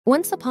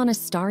Once upon a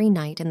starry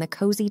night in the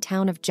cozy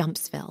town of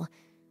Jumpsville,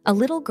 a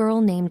little girl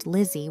named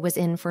Lizzy was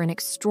in for an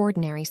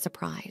extraordinary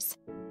surprise.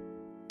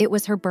 It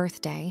was her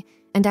birthday,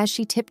 and as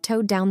she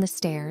tiptoed down the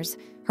stairs,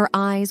 her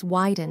eyes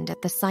widened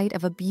at the sight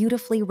of a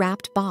beautifully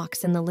wrapped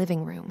box in the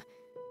living room.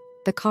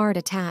 The card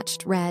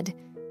attached read,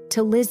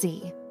 "To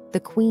Lizzy,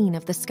 the Queen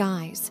of the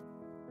Skies."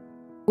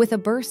 With a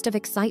burst of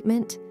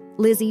excitement,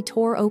 Lizzy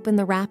tore open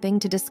the wrapping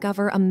to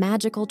discover a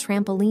magical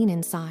trampoline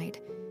inside.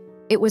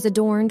 It was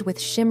adorned with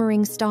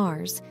shimmering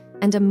stars,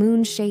 and a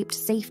moon-shaped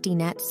safety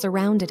net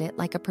surrounded it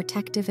like a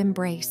protective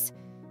embrace.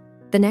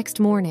 The next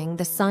morning,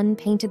 the sun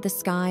painted the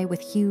sky with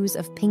hues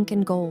of pink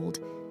and gold.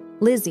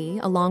 Lizzy,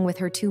 along with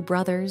her two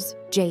brothers,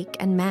 Jake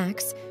and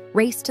Max,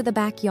 raced to the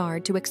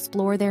backyard to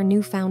explore their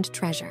newfound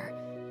treasure.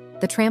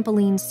 The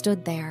trampoline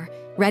stood there,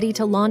 ready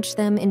to launch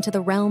them into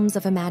the realms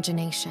of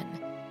imagination.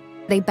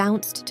 They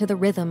bounced to the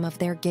rhythm of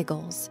their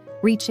giggles,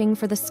 reaching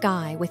for the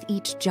sky with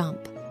each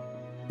jump.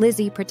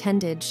 Lizzy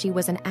pretended she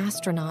was an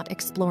astronaut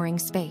exploring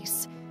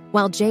space,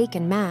 while Jake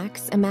and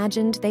Max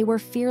imagined they were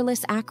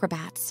fearless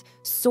acrobats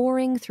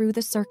soaring through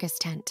the circus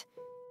tent.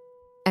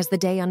 As the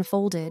day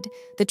unfolded,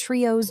 the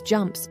trio's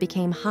jumps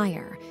became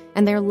higher,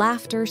 and their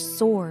laughter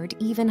soared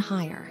even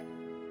higher.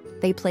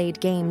 They played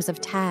games of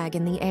tag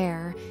in the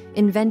air,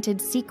 invented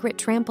secret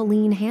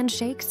trampoline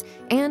handshakes,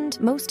 and,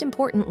 most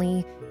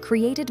importantly,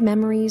 created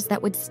memories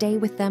that would stay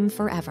with them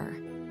forever.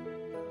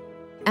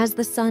 As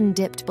the sun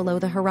dipped below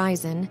the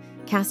horizon,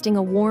 casting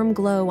a warm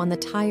glow on the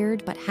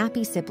tired but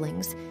happy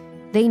siblings,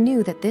 they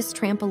knew that this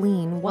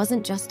trampoline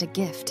wasn't just a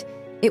gift.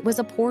 It was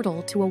a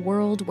portal to a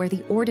world where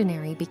the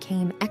ordinary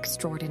became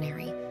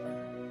extraordinary.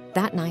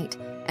 That night,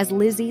 as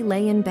Lizzy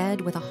lay in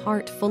bed with a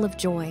heart full of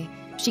joy,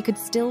 she could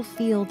still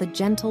feel the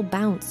gentle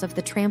bounce of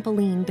the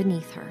trampoline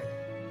beneath her.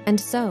 And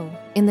so,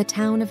 in the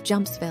town of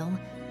Jumpsville,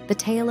 the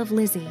tale of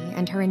Lizzy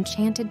and her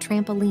enchanted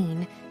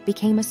trampoline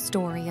became a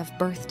story of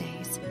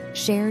birthdays,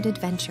 shared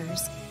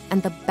adventures,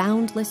 and the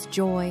boundless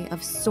joy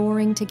of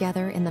soaring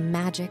together in the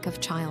magic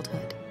of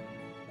childhood.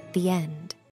 The end.